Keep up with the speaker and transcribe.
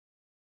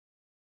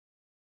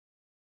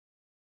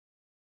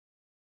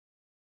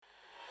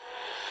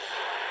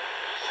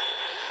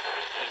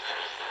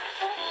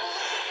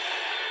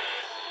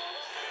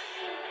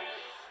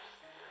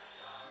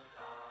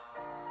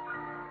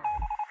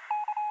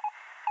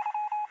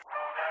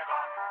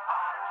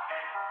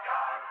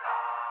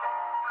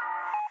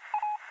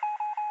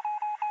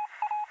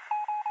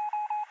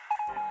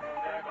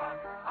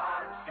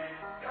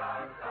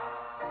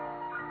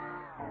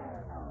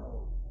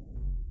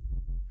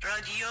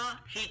رادیو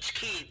هیچ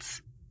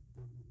کیدز.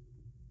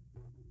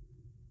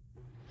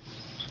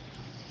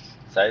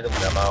 سعید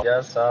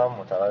هستم،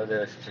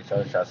 متولد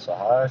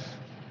 6468،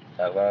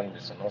 تقریبا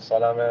 29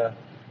 سالمه.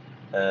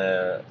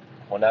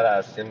 هنر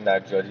اصلی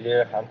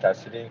نجاریه، هم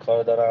تحصیل این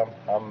کار دارم،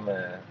 هم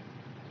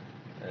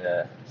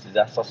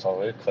 13 سال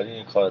سابقه کاری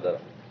این کار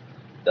دارم.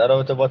 در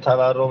رابطه با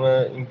تورم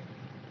این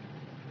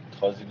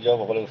تازگی‌ها،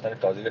 به قول گفتن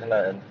تازگی‌ها،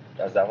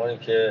 از زمانی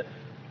که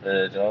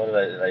جناب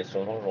رئیس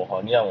جمهور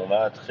روحانی هم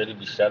اومد خیلی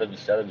بیشتر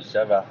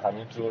و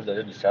همینطور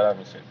داره بیشتر هم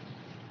میشه.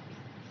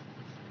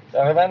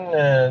 تقریبا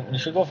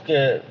میشه گفت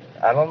که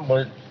الان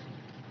با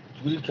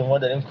جوری که ما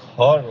داریم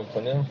کار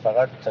میکنیم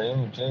فقط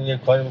میتونیم یه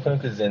کاری میکنیم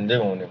که زنده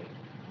بمونیم.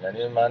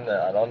 یعنی من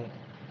الان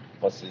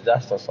با 13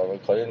 سال سابقه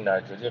کاری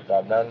نجاری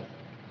قبلا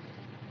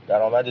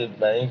درآمدی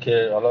برای این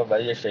که حالا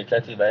برای یه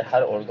شرکتی برای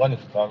هر ارگانی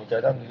که کار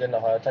میکردم دیگه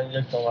نهایتا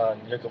 1 تومن،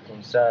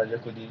 1,500،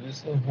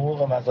 1,200 این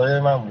حقوق مزایای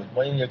من بود.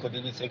 با این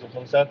 1,200،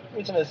 1,500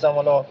 میتونستم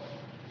حالا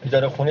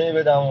اجاره خونه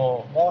بدم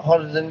و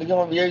حال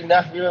زندگیمو به یک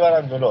نحوی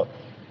ببرم جلو.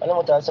 ولی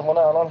متاسفانه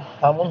الان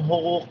همون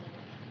حقوق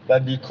و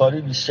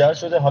بیکاری بیشتر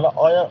شده. حالا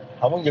آیا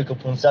همون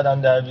 1,500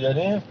 هم در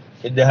بیاریم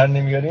که در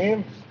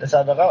نمیاریم؟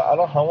 سابقا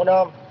الان همون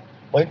هم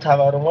با این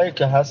تورمایی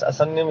که هست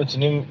اصلا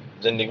نمیتونیم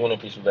زندگیمون رو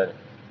پیش ببریم.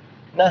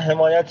 نه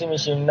حمایتی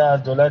میشیم، نه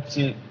از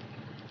دولتی،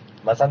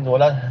 مثلا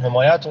دولت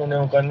حمایتمون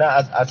نمیکنه، نه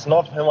از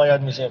اصناف حمایت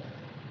میشیم.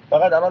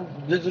 فقط الان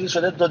یه جوری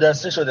شده دو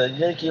دسته شده،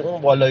 یکی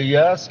اون بالایی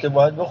است که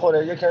باید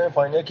بخوره، یکی این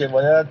پایینی که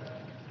باید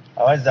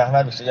همش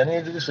زحمت بشه. یعنی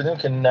یه جوری شدیم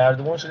که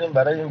نردبون شدیم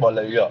برای این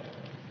بالایی‌ها.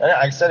 یعنی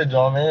اکثر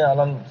جامعه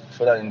الان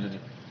شدن اینجوری.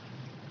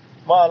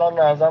 ما الان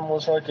نظرم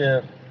باشه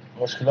که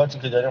مشکلاتی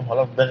که داریم،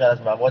 حالا بغیر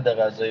از مواد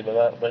غذایی،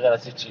 بغیر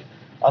از چی،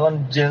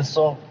 الان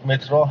جنسا،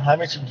 مترو،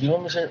 همه چی گیرون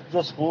میشه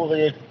جز حقوق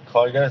یک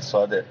کارگر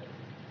ساده.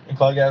 این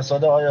کارگر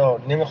ساده آیا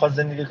نمیخواد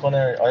زندگی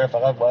کنه؟ آیا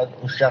فقط باید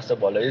اون شخص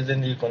بالایی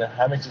زندگی کنه؟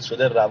 همه چیز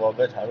شده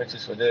روابط، همه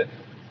چیز شده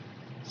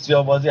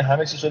سیاه‌بازی،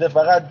 همه چیز شده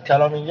فقط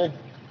کلام. این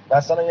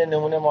مثلا یه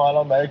نمونه ما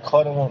الان برای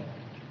کارمون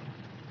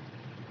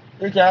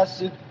یکی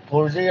هست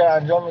پروژه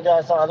انجام میده،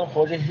 اصلا از اون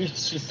پروژه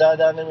هیچ چیز سر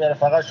در نمیاره،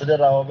 فقط شده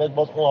روابط.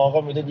 باز اون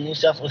آقا میده به این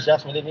شخص، اون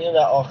شخص میده به این، و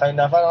آخرین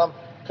نفر هم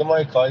که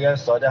ما کارگر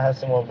ساده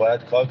هستیم و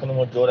باید کار کنیم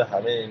و دور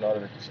همه اینا رو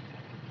بکشیم.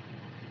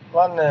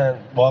 من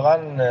واقعا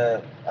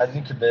از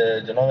اینکه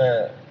به جناب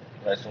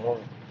رئیس جمهور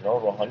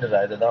جناب روحانی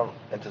رای دادم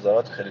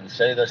انتظارات خیلی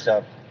بیشتری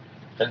داشتم.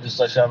 خیلی دوست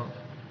داشتم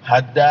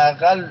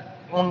حداقل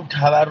اون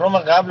تورم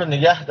قبل رو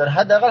نگه داره،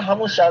 حداقل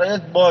همون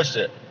شرایط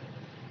باشه.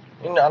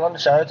 این الان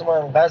شرایط ما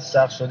انقدر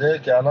سخت شده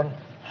که الان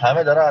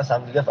همه دارن از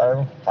هم دیگه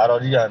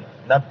فراری هستن.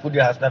 نه پولی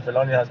هست، نه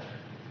فلانی هست،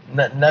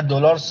 نه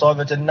دلار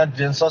ثابته، نه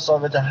جنسا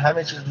ثابته،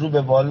 همه چیز رو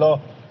به بالا.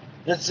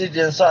 یه سری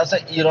جنسا اصلا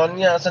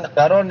ایرانی اصلا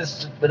قرار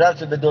نیست به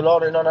رفت به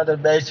دلار اینا نداره،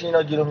 بهش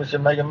اینا گیرو میشه.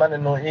 مگه من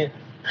نوعی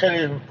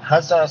خیلی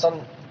هستن اصلا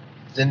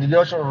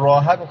زندگی‌هاشون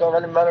راحت میکنن،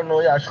 ولی من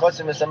نوعی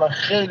اشخاصی مثل من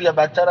خیلی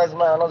بدتر از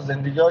من الان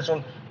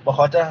زندگی‌هاشون به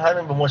خاطر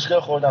همین به مشکل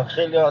خوردن.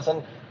 خیلی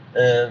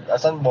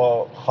اصلا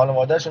با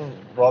خانواده‌شون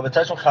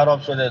رابطه‌شون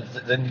خراب شده،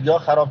 زندگی‌ها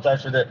خراب‌تر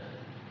شده.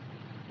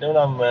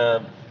 نمیدونم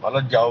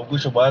حالا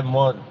جوابگوشو باید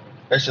ما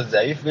قشر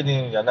ضعیف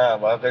بدیم یا نه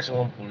باید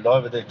قشرمون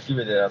پولدار بده؟ کی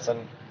بده اصلا؟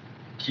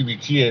 کی بی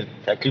کیه؟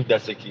 تکلیف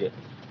دست کیه؟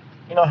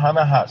 اینا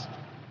همه هست.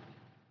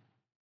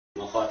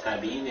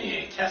 مخاطبین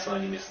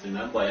کسانی مثل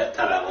من باید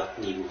طبقات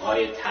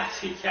نیروهای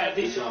تحصیل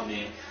کرده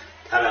جامعه،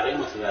 طبقه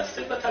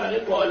متوسط و طبقه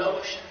بالا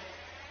باشن.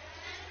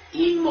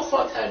 این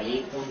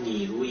مخاطبین اون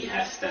نیرویی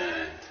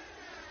هستند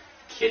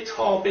که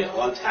تا به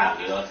حال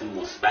تغییرات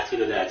مثبتی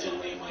رو در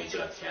جامعه ما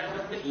ایجاد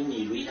کردند و این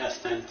نیرویی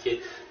هستند که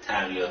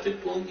تغییرات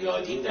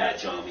بنیادین در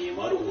جامعه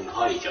ما رو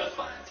اونها ایجاد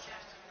خواهند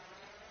کرد.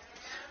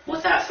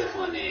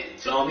 متاسفانه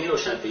جامعه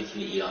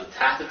روشنفکری ایران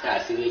تحت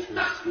تاثیر یک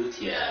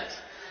مخلوطی از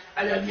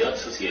ادبیات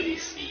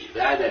سوسیالیستی و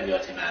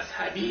ادبیات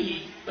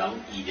مذهبی و اون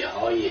ایده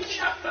های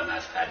چپ و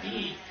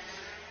مذهبی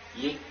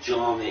یک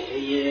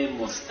جامعه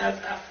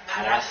مستضعف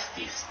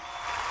پرستی است.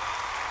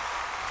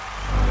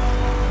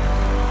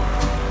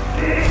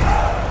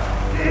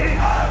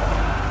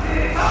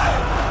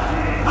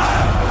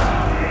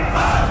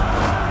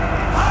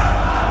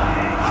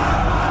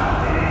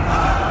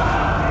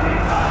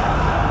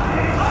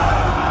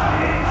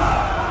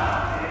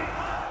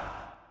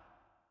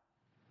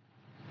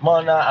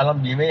 ما نه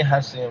الان بیمه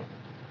هستیم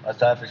از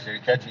طرف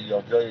شرکتی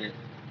یا جایی،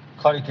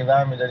 کاری که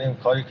برمی‌داریم،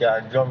 کاری که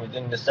انجام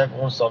میدیم نسبت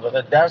اون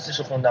سابقه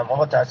درسش خوندم،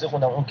 آقا تحصیل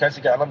خوندم. اون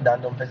کسی که الان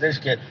دندون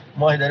پزشک که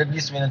ماهی داره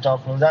 20 میلیون تا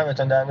 15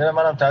 میلیون در میاره،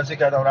 منم تحصیل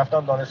کردم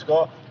رفتم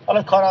دانشگاه،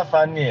 حالا کارم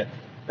فنیه.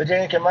 به جای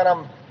اینکه منم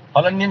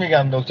حالا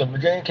نمیگم دکتر، به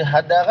جای اینکه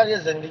حداقل یه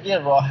زندگی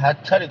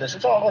راحت تری داشته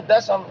باشم، آقا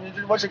دستم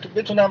اینجوری باشه که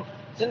بتونم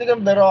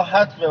زندگیم به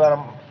راحت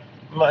ببرم،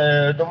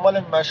 دنبال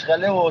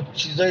مشغله و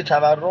چیزای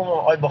تورم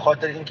و به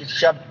خاطر اینکه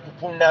شب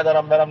پول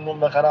ندارم برم نون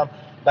بخرم،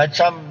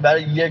 بچم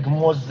برای یک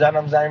موز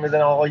زنم زنگ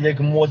بزنه آقا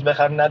یک موز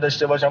بخر،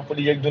 نداشته باشم پول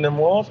یک دونه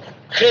موز.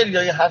 خیلی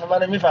ها این حرف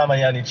منو میفهمن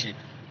یعنی چی.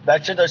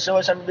 بچه داشته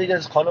باشم بگه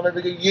خانم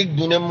بگه یک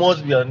دونه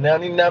موز بیار،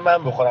 یعنی نه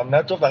من بخورم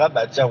نه تو، فقط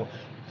بچه‌مون.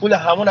 پول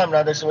همون هم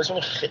نداشته باشم،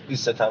 خیلی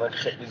ستمه،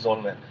 خیلی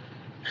ظلمه.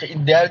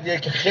 خیلی دردیه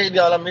که خیلی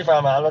الان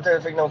میفهمم. البته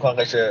فکر نمی‌کنم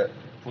قش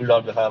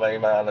پولدار بفهمم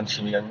این من الان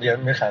چی میگم،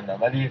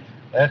 میخندم، ولی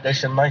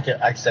قش من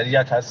که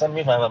اکثریت هستم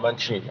میفهمم من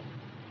چی میگم.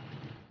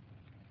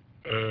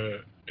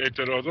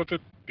 اعتراضات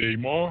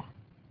دیما،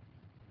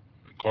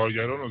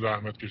 کارگران و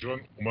زحمتکشان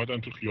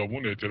اومدن تو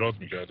خیابون اعتراض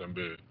میکردن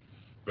به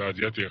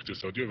وضعیت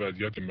اقتصادی و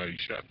وضعیت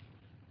معیشت.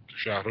 تو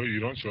شهرهای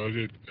ایران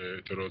شاهد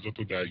اعتراضات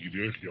و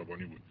درگیری‌های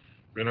خیابانی بود.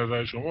 به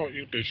نظر شما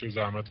این قشر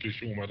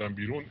زحمتکشی اومدن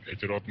بیرون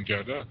اعتراض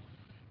میکردن،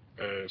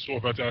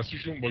 صحبت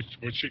اصلیشون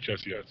با چه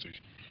کسی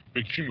هستش؟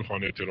 به کی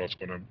میخوان اعتراض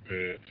کنن؟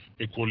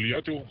 به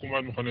کلیت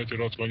حکومت میخوان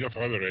اعتراض کنن یا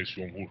فقط به رئیس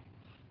جمهور؟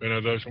 به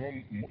نظر شما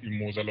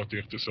این معضلات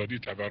اقتصادی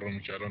تورم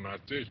کردن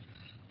هستش،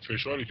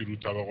 فشاری که رو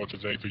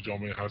طبقات ضعیف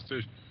جامعه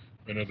هستش،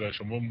 به نظر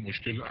شما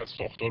مشکل از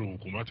ساختار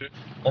حکومته؟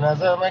 به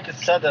نظر من که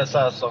 100%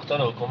 از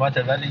ساختار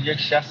حکومته، ولی یک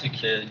شخصی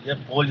که یه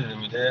قولی رو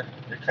میده،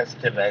 یک کسی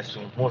که رئیس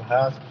جمهور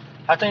هست،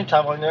 حتی این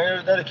توانایی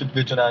رو داره که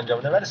بتونه انجام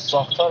بده، ولی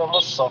ساختار ما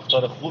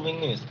ساختار خوبی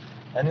نیست.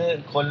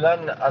 یعنی کلا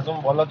از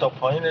اون بالا تا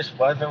پایینش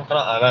باید فکر کنم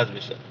عوض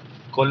بشه.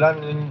 کلا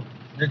این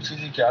یه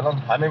چیزی که الان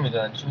همه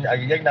میدونن، چون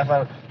اگه یک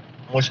نفر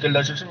مشکل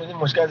داشته باشه میگیم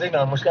مشکل از یک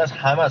نفر، مشکل از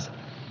همه است.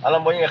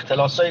 الان با این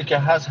اختلاسایی که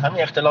هست،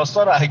 همین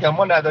اختلاسا رو اگه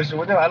ما نداشته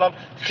بودیم الان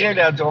خیلی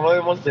از جامعه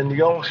ما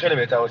زندگیمون خیلی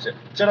بهتر باشه.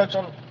 چرا؟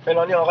 چون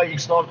فلانی آقای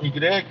ایکس نام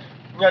ایگرگ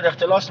میاد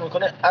اختلاس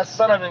میکنه،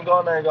 اصلا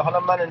نگاه نگاه. حالا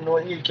من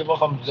نوعی که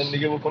بخوام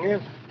زندگی بکنیم،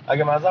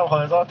 اگه مثلا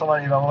 1000 تومان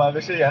ایران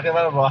بشه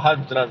یقینا من راحت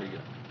میتونم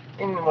بگیرم.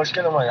 این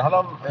مشکل ما.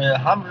 حالا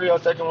هم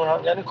ریاستمون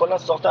هم یعنی کلا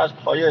ساخته از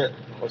پایه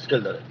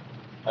مشکل داره.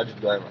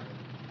 دیدگاه من.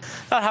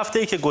 در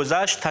هفته‌ای که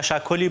گذشت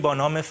تشکلی با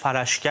نام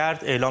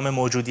فرشگرد اعلام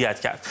موجودیت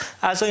کرد.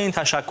 اعضای این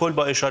تشکل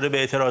با اشاره به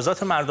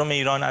اعتراضات مردم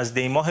ایران از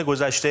دی‌ماه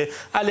گذشته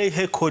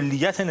علیه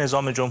کلیت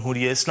نظام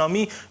جمهوری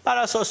اسلامی بر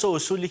اساس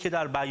اصولی که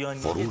در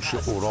بیانیه فروش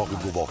اوراق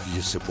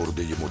گواهی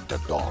سپرده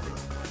مدت‌دار،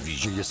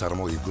 ویژه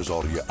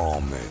سرمایه‌گذاری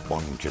عام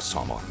بانک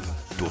سامان،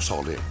 2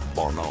 ساله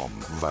با نام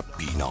و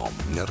بینام،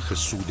 نرخ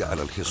سود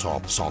علی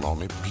الحساب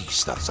سالانه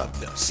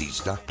 20%،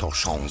 13 تا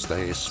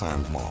 16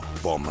 اسفند ماه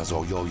با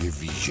مزایای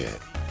ویژه.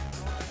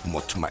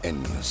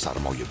 مطمئن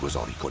سرمایه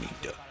گذاری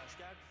کنید.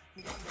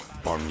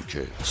 بانک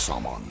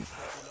سامان،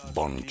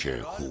 بانک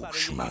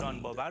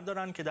هوشمند. باور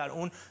دارند که در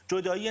اون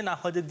جدایی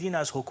نهاد دین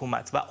از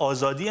حکومت و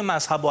آزادی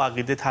مذهب و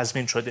عقیده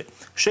تضمین شده.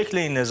 شکل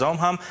این نظام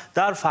هم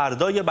در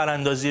فردای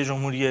براندازی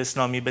جمهوری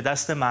اسلامی به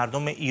دست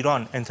مردم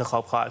ایران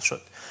انتخاب خواهد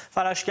شد.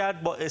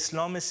 فرشگرد با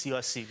اسلام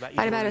سیاسی و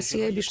برای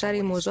بررسی بیشتر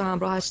این موضوع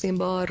همراه هستیم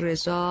با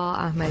رضا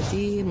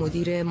احمدی،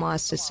 مدیر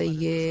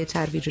مؤسسه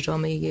ترویج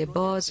جامعه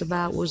باز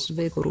و عضو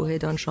گروه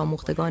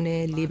دانش‌آموختگان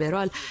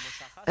لیبرال،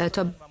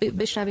 تا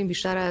بشنویم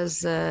بیشتر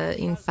از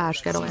این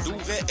فرشگرد.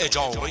 صندوق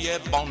اجاره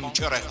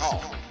بانک رها،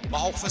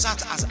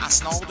 محافظت از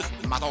اسناد،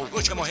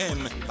 مدارک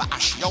مهم و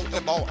اشیاء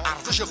با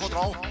ارزش خود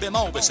را به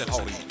ما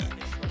بسپارید.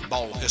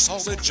 با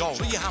حساب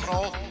جاری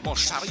همراه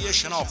مشتری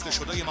شناخته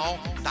شده ما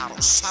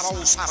در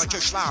سراسر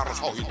کشور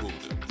خواهید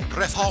بود.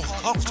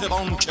 رفاه کارت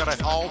بانک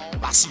رفاه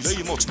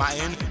وسیله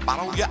مطمئن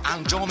برای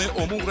انجام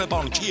امور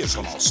بانکی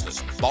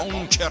شماست.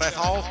 بانک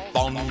رفاه،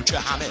 بانک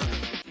همه.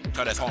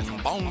 تلفن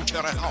بانک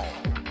رفاه،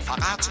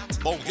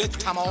 فقط با یک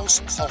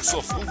تماس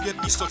پاسخگوی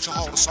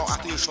 24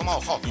 ساعته شما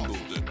خواهیم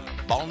بود.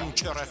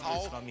 بانک رفاه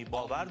اسلامی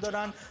باور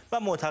دارند و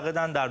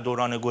معتقدند در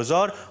دوران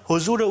گذار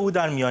حضور او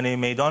در میانه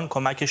میدان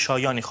کمک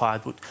شایانی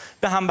خواهد بود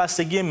به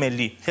همبستگی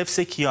ملی، حفظ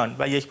کیان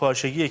و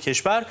یکپارچگی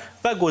کشور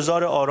و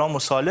گذار آرام و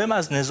سالم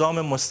از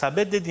نظام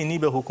مستبد دینی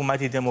به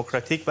حکومتی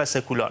دموکراتیک و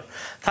سکولار.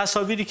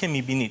 تصاویری که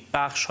می‌بینید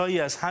بخش‌هایی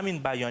از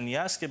همین بیانیه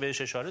است که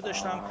بهش اشاره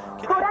داشتم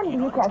که فوراً به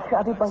یکی از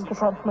شعب بانک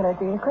پارس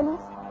مراجعه کنید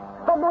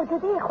و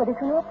موجودی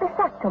خودتون رو به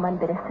 100 تومان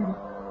برسونید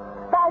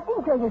و از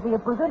این جایزه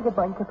بزرگ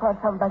بانک پارس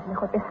هم وزن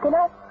خود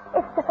اسکناس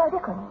استفاده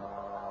کنید.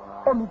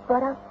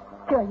 امیدوارم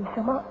جای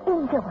شما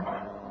اینجا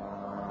باشه.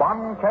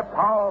 بانک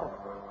پارس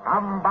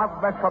هم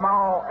وزن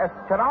شما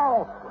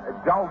اسکناس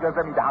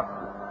جایزه میدهد.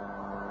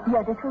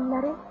 یادتون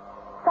نره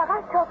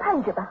فقط تا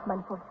 5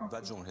 بهمن فرصت.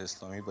 و جمهوری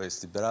اسلامی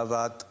بایستی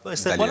برود. با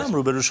استقبالم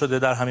روبرو شده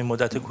در همین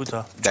مدت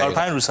کوتاه. 4-5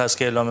 روز هست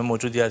که اعلام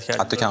موجودیت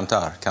کردید. حتی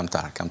کمتر.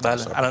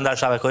 بله. الان در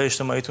شبکه‌های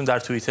اجتماعیتون در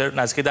توییتر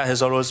نزدیک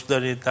 10,000 عضو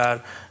دارید، در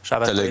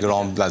شبکه‌های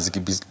تلگرام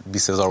نزدیک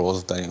 20,000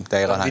 عضو داریم.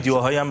 دقیقاً همین.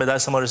 ویدیوهایی هم به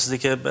دست ما رسیده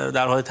که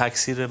در حال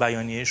تکثیر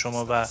بیانیه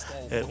شما و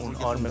اون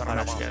آرم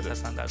فرشگرد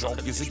هستن در داخل.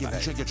 جایزه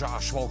ویژه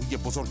جشنواره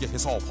بزرگ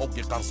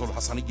حساب‌های قرض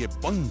الحسنه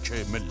بانک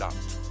ملت.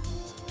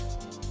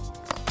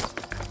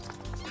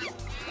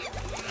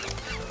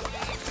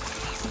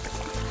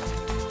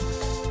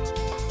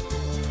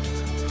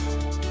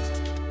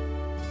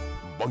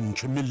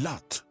 بانک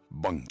ملت،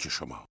 بانک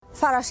شما.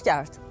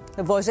 فرشگرد،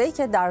 واژه‌ای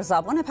که در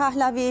زبان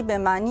پهلوی به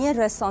معنی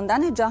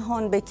رساندن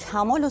جهان به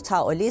کمال و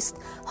تعالی است،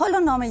 حالا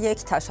نام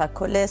یک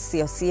تشکل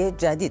سیاسی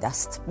جدید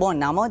است با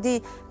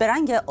نمادی به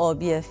رنگ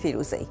آبی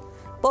فیروزه‌ای.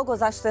 با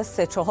گذشت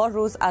 3-4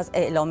 روز از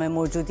اعلام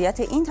موجودیت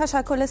این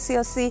تشکل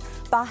سیاسی،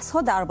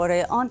 بحث‌ها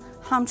درباره آن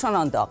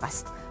همچنان داغ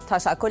است.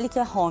 تشکلی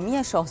که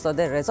حامی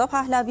شاهزاده رضا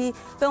پهلوی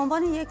به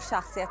عنوان یک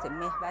شخصیت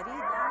محوری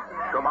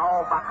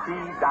شما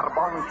وقتی در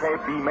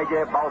بانک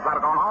بیمه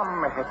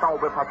بازرگانان حساب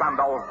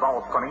پس‌انداز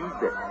باز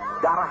کنید،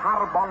 در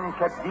هر بانک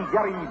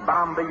دیگری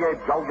برنده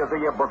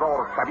جایزه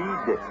بزرگ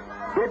شوید.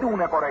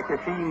 بدون قرعه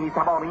کشی می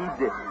توانید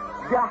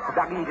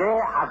 10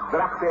 دقیقه از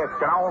درخت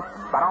اسکناس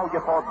برای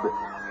خود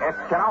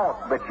اسکناس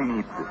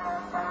بچینید.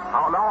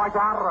 حالا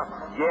اگر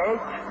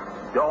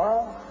 1، 2،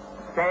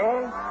 3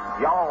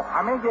 یا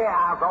همه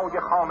اعضای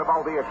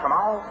خانواده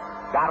شما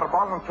در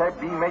بانک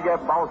بیمه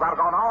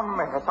بازرگانان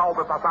حساب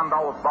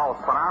پس‌انداز باز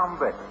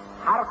کنند،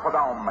 هر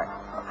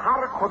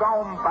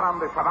کدام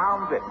برنده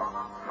شوند.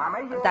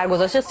 در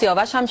گزارش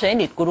سیاوش هم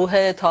شنید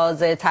گروه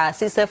تازه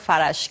تأسیس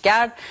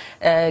فرشگرد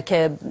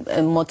که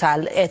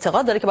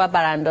اعتقاد داره که باید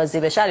براندازی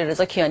بشه.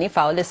 علیرضا کیانی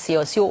فعال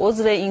سیاسی و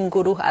عضو این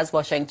گروه از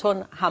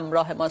واشنگتن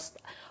همراه ماست.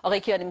 آقای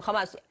کیانی میخوام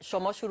از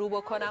شما شروع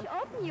بکنم.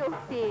 آب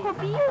میفته.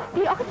 خب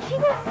بیفته. آخه چی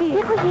گفتی؟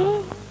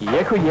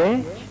 یک و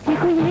یک.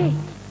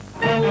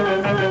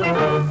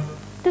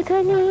 دو تا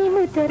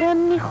لیمو دارم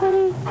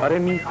میخوری؟ آره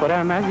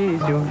میخورم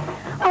عزیز جون.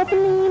 آب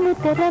لیمو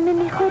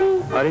دارم میخوری؟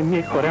 آره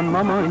میخورم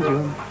مامان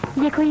جون.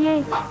 یک و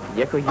یک.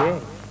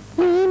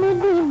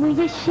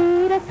 لیموی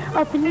شیرت،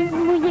 آب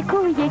لیمو 1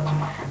 و 1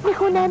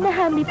 میخونن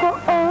همی با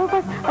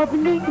آواز. آب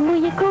لیمو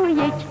 1 و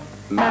 1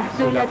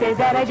 محصولات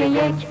درجه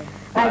 1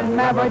 از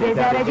مواد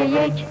درجه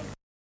 1.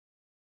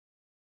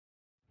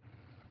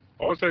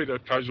 آقا سعید، از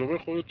تجربه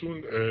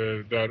خودتون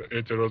در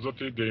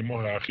اعتراضات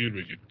دیماه اخیر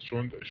بگید،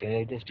 چون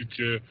شما گفتید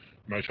که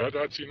مشهد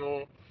هستین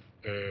و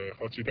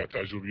خواستید از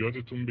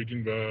تجربیاتتون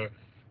بگین و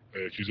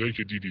چیزایی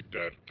که دیدید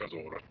در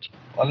تظاهرات.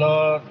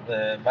 حالا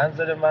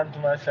منظر من تو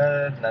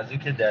مشهد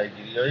نزدیک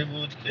درگیریایی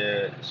بود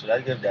که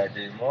صورت گرفت در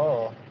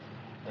دیماه.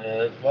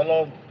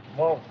 والا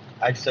ما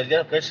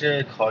اکثریت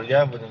قشر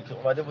کارگر بودیم که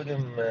اومده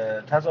بودیم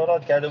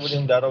تظاهرات کرده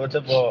بودیم در رابطه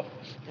با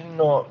این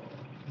نوع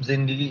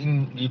زندگی،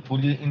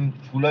 این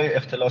پولای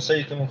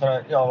اختلاسایی که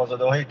میکنن، این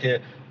آقازاده‌هایی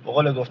که به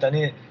قول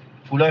گفتنی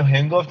پولای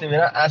هنگفت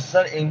میبینن،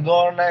 اصلا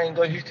انگار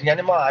هیچ.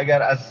 یعنی ما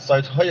اگر از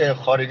سایت‌های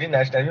خارجی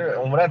نشنویم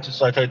عمرن تو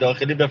سایت‌های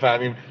داخلی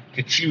بفهمیم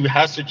که چی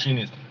هست و چی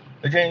نیست.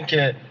 به جای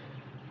اینکه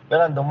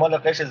برن دنبال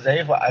قشر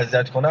ضعیف و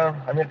اذیت کنن،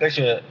 همین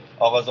قشر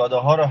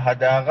آقازاده‌ها رو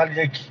حداقل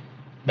یک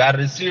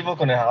بررسی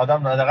بکنه،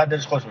 آدم حداقل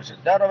دلش خوش میشه.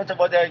 در رابطه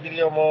با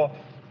درگیری ما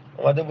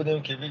اومده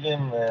بودیم که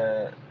بگیم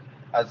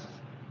از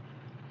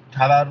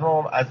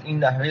تورم، از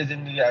این نحوه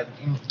زندگی، از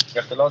این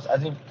اختلاس،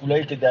 از این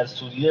پولایی که در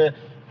سوریه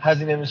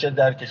هزینه میشه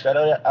در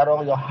کشورهای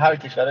عراق یا هر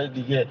کشورهای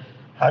دیگه،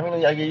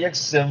 همین اگه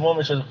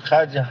 1/3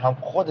 خرج هم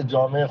خود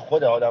جامعه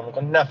خود آدم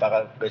میکنه، نه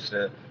فقط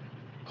قشر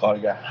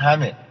کارگر،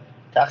 همه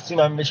تقسیم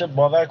هم بشه،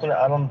 باور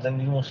کنه الان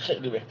زندگیمون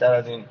خیلی بهتر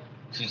از این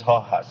چیزها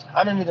هست.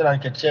 همه میدونن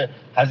که چه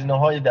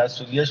هزینه‌هایی در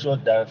سوریه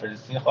شد، در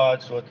فلسطین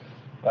خواهد شد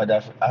و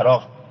در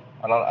عراق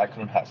الان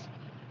اکنون هست.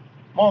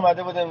 ما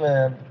اومده بودیم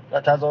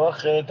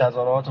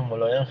تظاهرات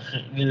ملایم،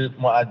 خیلی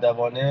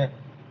مؤدبانه.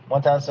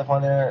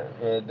 متاسفانه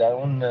در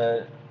اون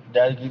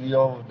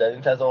درگیری‌ها و در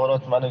این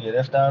تظاهرات منو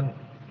گرفتن.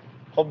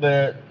 خب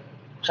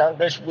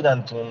چند قش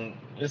بودن تو،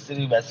 یک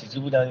سری بسیجی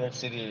بودن، یک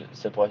سری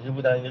سپاهی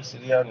بودن، یک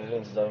سری هم نیروی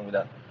انتظامی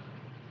بودن.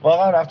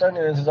 واقعا رفتن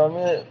نیروی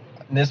انتظامی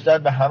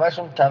نسبت به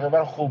همشون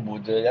تقریبا خوب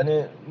بود،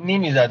 یعنی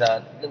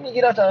نمی‌زدن،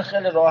 میگرفتن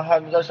خیلی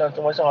راحت می‌ذاشتن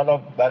تو ماشین. حالا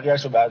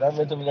بقیه‌اشو بعداً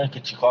بهتون میگن که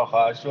چیکار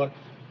خواهد شد.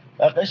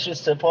 و قشر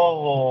سپاه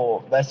و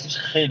بسیج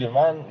خیلی،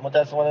 من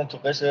متاسفانه تو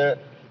قشر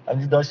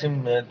همینجوری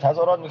داشتیم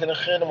تظاهرات میکنه،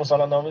 خیلی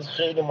مسالمت‌آمیز،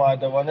 خیلی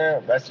مؤدبانه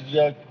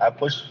بسیجی‌ها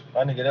پشت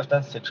من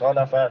گرفتن 3-4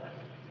 نفر،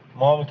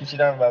 ما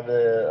میکشیدن و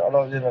به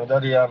حالا یه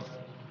مقداری هم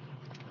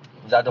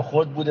زد و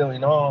خورد بوده و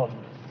اینا.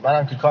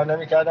 منم که کار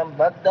نمی‌کردم.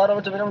 بعد در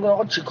رابطه ببینم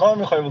آقا چیکار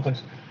می‌خوای بکنی؟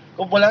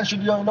 گفت بلند شو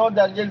بیا. اینا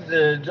در یک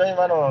جای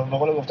منو به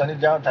قول گفتنی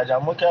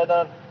تجمع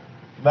کردن.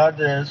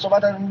 بعد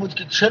صحبت این بود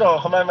که چرا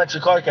آخه من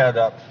چیکار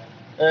کردم؟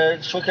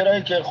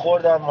 شوکرایی که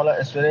خوردم، حالا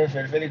اسپری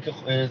فلفلی که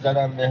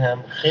زدم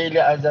بهم، خیلی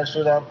اذیت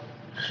شدم،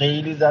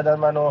 خیلی زدن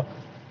منو.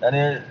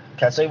 یعنی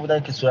کسایی بودن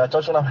که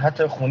صورتاشون هم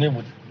حتی خونی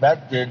بود.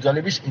 بعد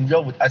جالبیش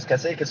اینجا بود، از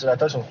کسایی که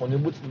صورتاشون خونی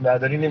بود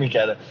برداری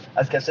نمی‌کردن،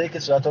 از کسایی که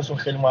صورتاشون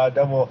خیلی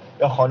مؤدب و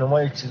یا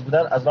خانم‌ها یک چیز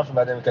بودن از راه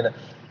برداری می‌کردن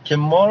که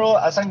ما رو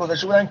اصلا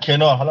گذاشته بودن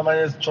کنار. حالا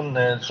من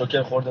چون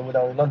شوکر خورده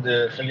بودم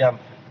اینا خیلی هم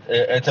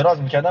اعتراض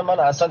می‌کردن، من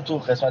اصلا تو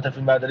قسمت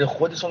فیلم برداری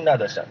خودشون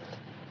نداشتن.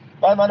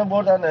 بعد منو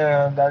بردن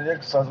در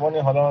یک سازمانی،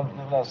 حالا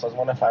نمیدونم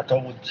سازمان فتا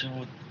بود چی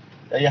بود،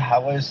 یه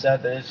هوای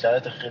سرد، یه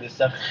شرایط خیلی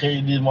سخت،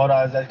 خیلی ما رو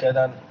اذیت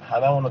کردن،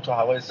 هممون رو تو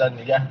هوای سرد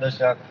نگه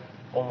داشتن.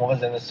 اون موقع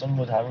زمستون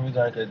بود، همه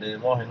میدونن که دی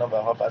ماه اینا به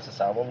ها فصل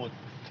سرما بود.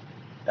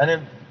 یعنی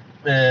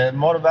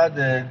ما رو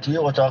بعد توی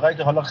اتاقی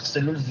که حالا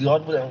سلول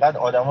زیاد بود، انقدر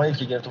آدمایی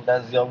که گرفته بودن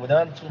زیاد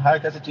بودن، تو هر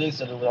کسی توی یک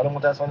سلول بود. حالا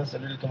متأسفانه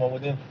سلولی که ما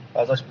بودیم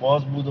ازش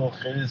باز بود و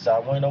خیلی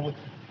سرما اینا بود.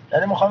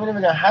 یعنی میخوام اینو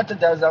بگم حتی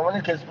در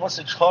زمانی که ما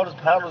 4 روز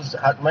 5 روز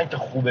حتما که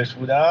خوبش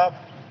بودم،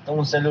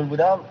 اون سلول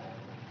بودم،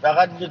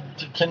 فقط یه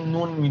تیکه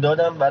نون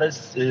میدادم برای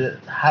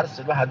هر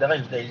سلول،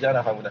 حداقل 18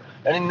 نفر بودن،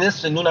 یعنی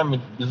نصف نونم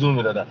به زور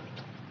میدادن.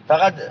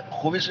 فقط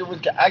خوبیش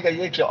بود که اگر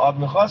یکی آب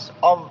میخواست،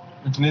 آب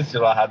میتونست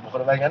راحت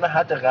بخوره، وگرنه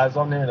حتی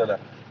غذا نمیدادن.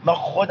 من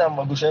خودم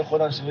با گوشه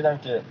خودم شنیدم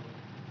که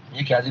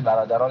یکی از این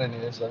برادران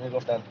نیروی اسلامی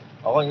گفتن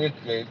آقا یک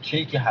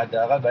کیک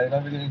حداقل برای اینا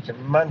بگیرید که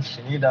من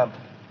شنیدم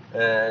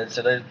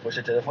صدای پشت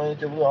تلفنی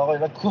که بود آقا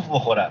اینا کوف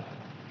بخورن.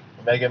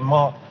 مگه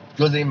ما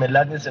جز این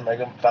ملت نیستیم؟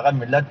 مگه فقط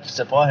ملت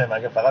سپاهه؟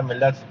 مگه فقط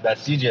ملت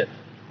بسیجه؟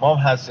 ما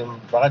هم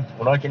هستیم، فقط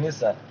اونا که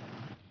نیستن.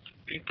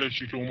 این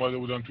قشری که اومده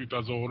بودن توی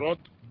تظاهرات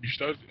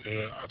بیشتر از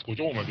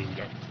کجا اومده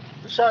بودن؟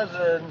 بیشتر از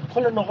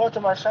کل نقاط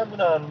مشهد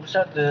بودن،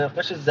 بیشتر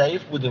قشر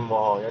ضعیف بودیم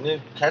ما،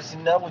 یعنی کسی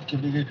نبود که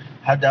بگی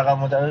حداقل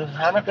مدرن،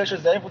 همه قشر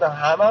ضعیف بودن،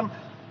 هم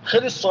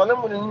خیلی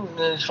سالم بودن.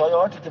 این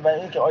شایعاتی که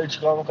برای اینکه آی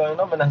چیکار میکنن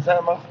اینا به نظر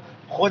من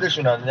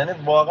خودشونن، یعنی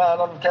واقعا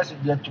الان کسی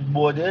بیاد تو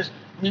بودش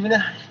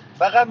میبینه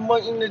فقط ما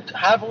این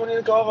حرفمون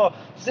اینه که آقا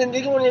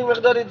زندگیمون یک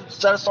مقدار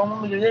سر سامون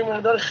میگیره، یک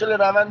مقدار خیلی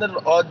روند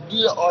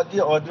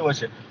عادی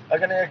باشه.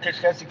 اگر یک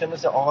کسی که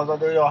مثل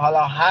آقازاده یا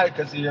حالا هر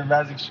کسی یه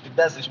وضعی که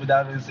دستش به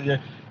در میرسه،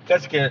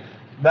 کسی که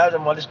بعد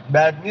مالش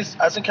بد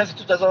نیست، اصلا کسی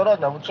تو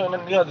تظاهرات نبود، چون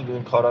من نیازی به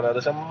این کارا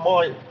نداشتم.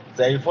 ما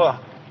ضعیفا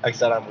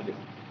اکثرا بودیم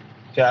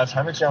که از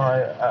همه چی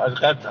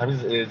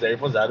همین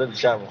ضعیفا ضربه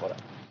بیشتر میخورن.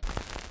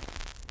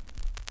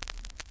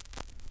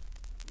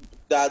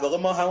 در واقع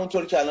ما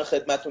همونطور که الان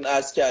خدمتتون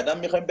عرض کردم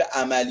میخوایم به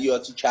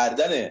عملیاتی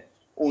کردن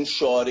اون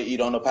شعار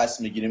ایران رو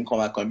پس میگیریم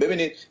کمک کنیم.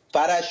 ببینید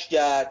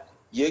فرشگر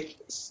یک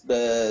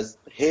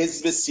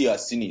حزب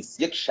سیاسی نیست،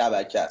 یک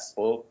شبکه است.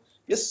 خب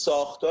یه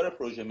ساختار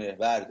پروژه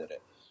محور داره،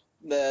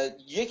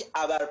 یک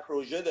ابر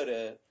پروژه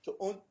داره که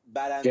اون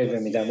جلوه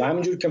میدن و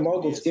همینجور که ما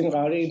گفتیم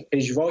قراره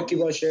پژواکی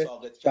باشه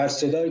در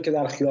صدایی که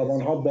در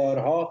خیابان‌ها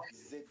بارها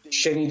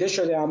شنیده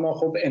شده اما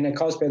خب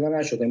انعکاس پیدا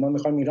نشده. ما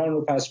میخوایم ایران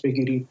رو پس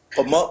بگیریم.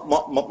 خب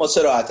ما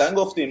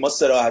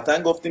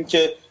صراحتاً گفتیم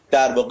که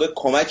در واقع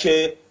کمک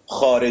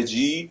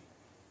خارجی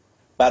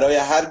برای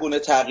هر گونه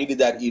تغییری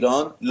در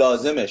ایران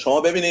لازمه.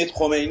 شما ببینید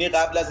خمینی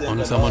قبل از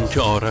آن زمان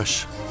که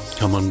آرش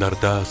کمان در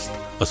دست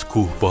از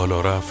کوه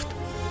بالا رفت،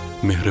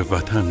 مهر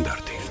وطن در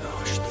دیر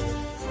داشت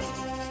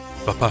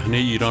و پهنه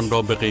ایران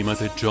را به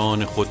قیمت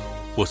جان خود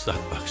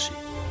وسعت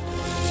بخشید.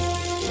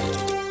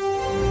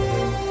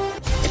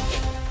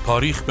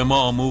 تاریخ به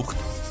ما آموخت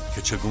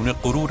که چگونه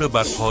غرور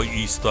بر پای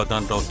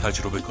ایستادن را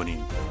تجربه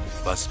کنیم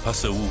و از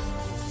پس او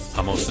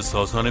حماسه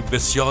سازان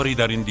بسیاری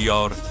در این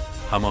دیار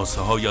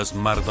حماسه های از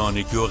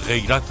مردانگی و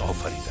غیرت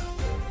آفریدند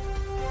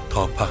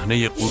تا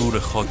پهنه غرور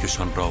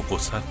خاکشان را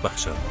وسعت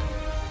بخشند.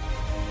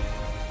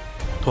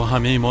 تا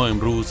همه ما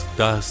امروز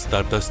دست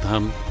در دست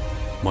هم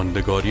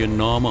ماندگاری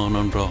نام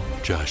آنان را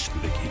جشن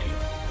بگیریم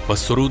و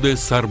سرود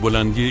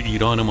سربلندی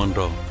ایرانمان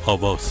را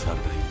آواز سر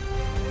دهیم.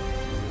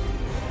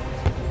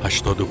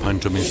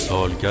 85مین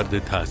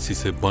سالگرد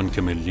تأسیس بانک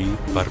ملی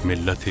بر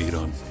ملت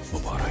ایران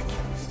مبارک.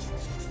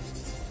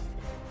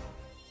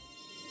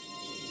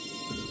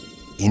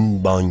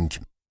 این بانک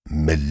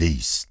ملی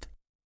است.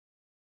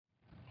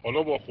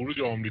 حالا با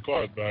خروج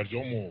آمریکا از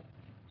برجام و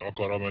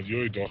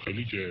ناکارآمدی‌های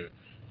داخلی که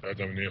در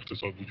زمینه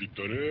اقتصاد وجود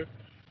داره،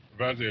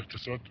 وضع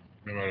اقتصاد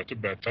به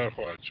مراتب بدتر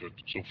خواهد شد،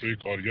 سفره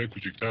کارگر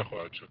کوچکتر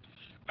خواهد شد.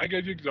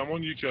 اگر یک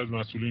زمان یکی از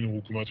مسئولین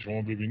حکومت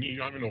شما ببینی،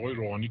 یا همین آقای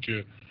روحانی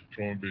که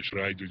شما بهش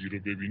رأی دادی رو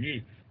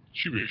ببینی،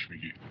 چی بهش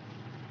میگی؟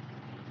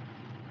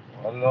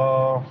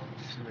 والا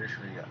چی بهش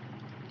میگم؟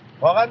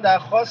 واقعا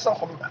درخواستم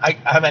خب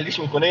عملیش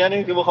میکنه،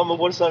 یعنی که بخوام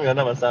بپرسم یا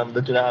نه مثلا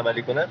بتونه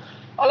عملی کنه.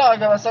 حالا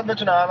اگه مثلا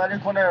بتونه عملی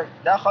کنه،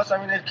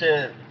 درخواستم اینه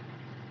که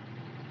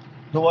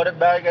دوباره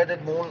برگرده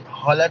به اون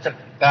حالت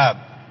قبل،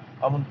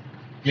 همون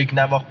یک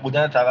نواخت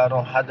بودن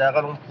تورم.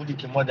 حداقل اون پولی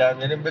که ما در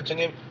میاریم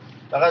بتونیم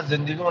فقط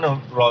زندگیمون رو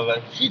راه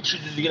ببریم، هیچ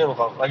چیز دیگه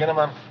نمیخوام. اگر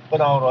من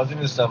خودم راضی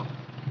نیستم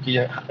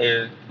که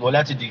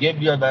دولت دیگه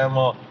بیاد برای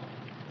ما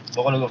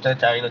به قول گفتن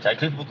تعیین و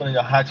تکلیف بکنه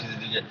یا هر چیز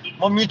دیگه.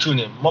 ما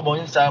میتونیم، ما با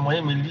این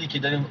سرمایه ملی که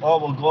داریم،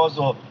 آب و گاز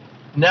و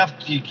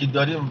نفتی که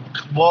داریم،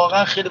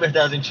 واقعا خیلی بهتر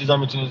از این چیزا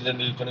میتونیم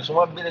زندگی کنیم.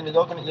 شما برید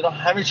نگاه کنید، ایران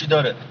همه چی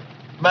داره،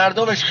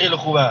 مردمش خیلی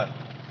خوبه،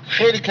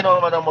 خیلی کنار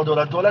اومدن با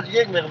دولت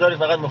یک مقداری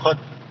فقط میخواد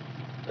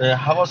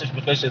حواسش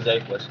به قشر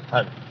ضعیف باشه.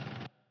 همین.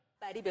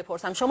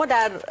 بپرسم، شما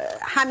در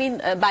همین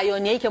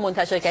بیانیه‌ای که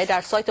منتشر کردید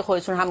در سایت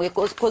خودتون هم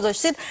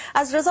گذاشتید،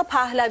 از رضا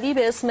پهلوی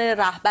به اسم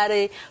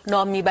رهبر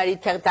نام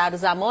میبرید که در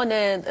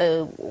زمان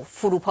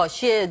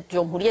فروپاشی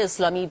جمهوری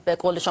اسلامی به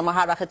قول شما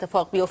هر وقت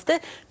اتفاق بیفته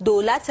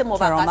دولت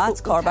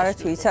موقت. کاربر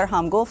توییتر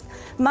هم گفت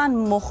من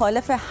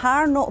مخالف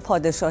هر نوع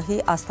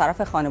پادشاهی از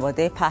طرف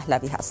خانواده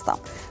پهلوی هستم،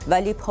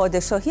 ولی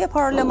پادشاهی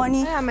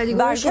پارلمانی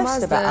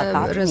برگشت به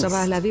عقب نیست. رضا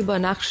پهلوی با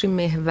نقشی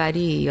محوری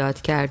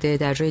یاد کرده،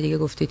 در جای دیگه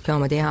گفتید که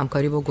آماده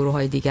همکاری با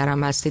گروه‌های دیگر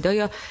هم هستید.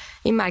 یا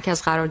این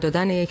مرکز قرار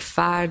دادن یک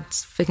فرد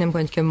فکر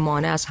نمی‌کنید که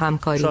مانع از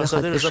همکاری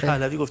بخواد بشه؟ رضا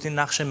پهلوی گفتین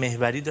نقش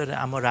محوری داره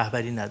اما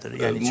رهبری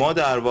نداره. یعنی ما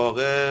در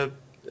واقع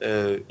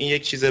این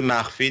یک چیز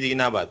مخفی دیگه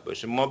نباید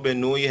باشه. ما به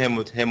نوعی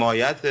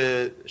حمایت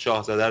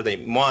شاهزاده رو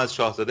داریم. ما از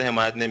شاهزاده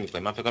حمایت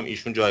نمی‌کنیم. من فکر کنم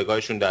ایشون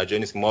جایگاهشون در جایی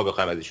نیست که ما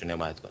بخوایم از ایشون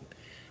حمایت کنیم.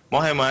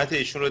 ما حمایت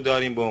ایشون رو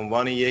داریم به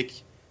عنوان یک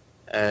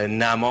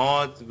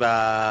نماد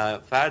و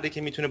فردی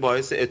که میتونه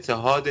باعث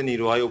اتحاد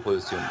نیروهای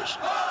اپوزیسیون بشه.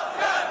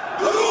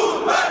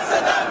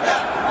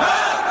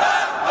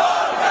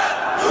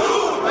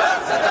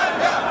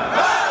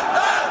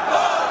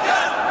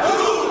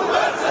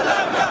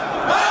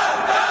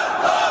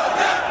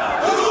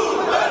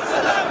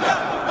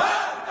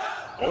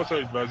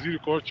 سعید وزیر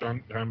کار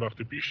چند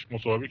وقت پیش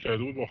مصاحبه کرده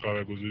بود با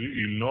خبرگزاری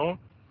ایلنا،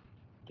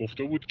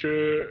 گفته بود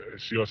که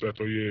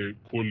سیاست‌های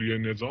کلی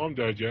نظام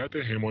در جهت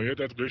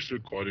حمایت از قشر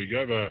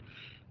کارگر و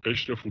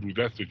قشر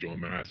فرودست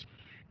جامعه است.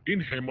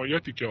 این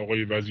حمایتی که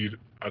آقای وزیر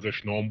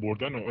ازش نام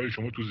بردن، آقای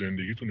شما تو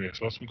زندگیتون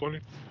احساس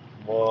میکنید؟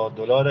 با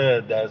دلار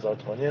 10,000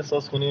 تومانی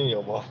احساس کنیم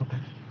یا با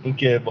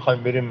اینکه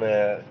بخوایم بریم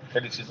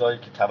خیلی چیزایی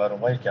که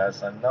تورمایی که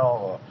هستن؟ نه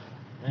آقا،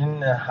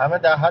 این همه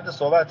در حد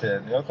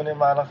صحبته. نگاه کنیم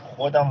من الان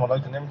خودم حالا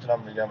که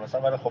نمیتونم بگم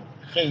مثلا، ولی خب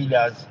خیلی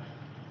از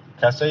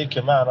کسایی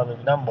که من الان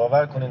میبینم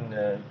باور کنین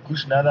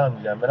گوش ندارم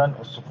میگن برن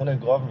استخون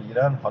گاو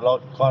میگیرن، حالا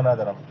کار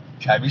ندارم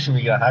کبیش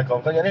میگیرن هر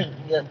کار، یعنی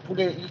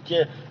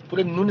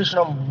پول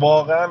نونشون هم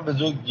واقعا به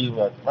زور گیر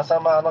میاد. مثلا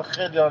من الان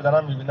خیلی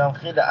دارم میبینم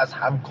خیلی از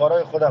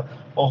همکارای خودم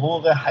با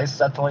حقوق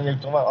 800 تومان 1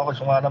 تومن، آقا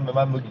شما الان به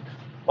من بگید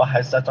با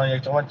 800 تومان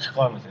 1 تومن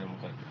چیکار میتونید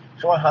بکنید؟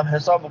 شما هم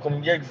حساب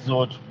بکنید یک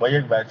زوج با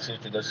یک بچه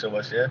که داشته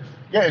باشه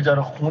یه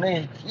اجاره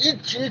خونه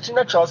هیچ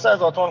نه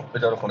 400,000 تومان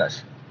اجاره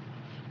خونه‌ش،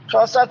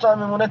 400 تومن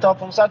میمونه تا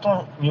 500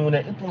 تومن میمونه.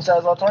 این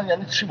 500,000 تومن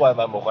یعنی چی باید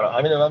من بخورم؟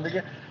 همین من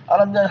بگه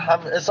الان میگن هم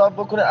حساب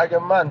بکنه اگه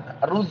من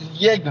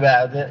روز یک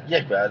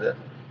وعده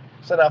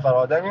 3 نفر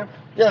آدمیم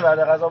یه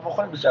وعده غذا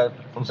بخوریم بیشتر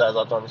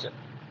 500,000 تومن میشه.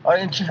 آره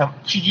این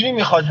چجوری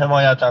میخواد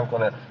حمایتم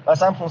کنه؟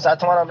 مثلا 500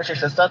 تومن هم بشه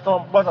 600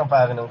 تومن بازم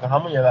فرقی نمیکنه،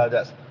 همون یه وعده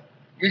است.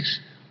 هیچ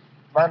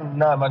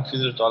من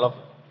چیزی رو تا حالا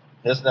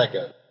حس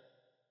نکردم.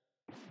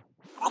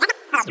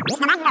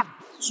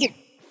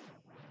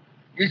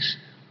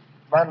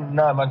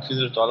 من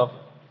چیزی رو تا حالا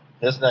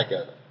حس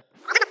نکردم.